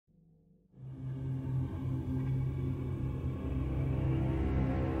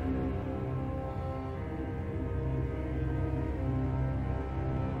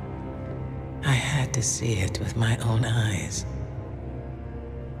get to see it with my own eyes.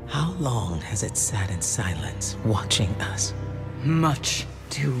 How long has it sat in silence, watching us? Much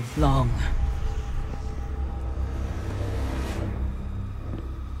too long.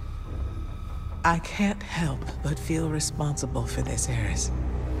 I can't help but feel responsible for this, Eris.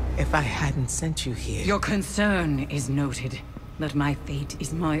 If I hadn't sent you here... Your concern is noted, that my fate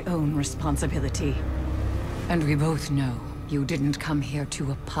is my own responsibility. And we both know you didn't come here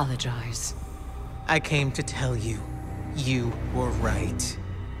to apologize. I came to tell you, you were right.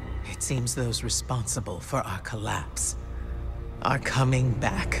 It seems those responsible for our collapse are coming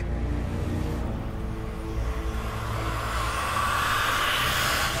back.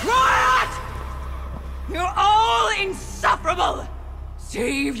 Riot! You're all insufferable!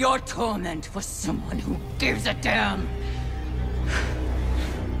 Save your torment for someone who gives a damn!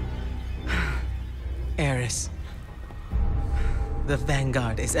 Eris, the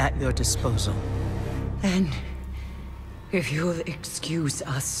Vanguard is at your disposal. Then, if you'll excuse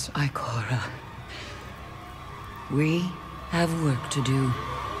us, Ikora, we have work to do.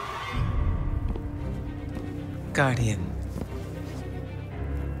 Guardian,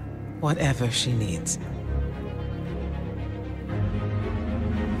 whatever she needs.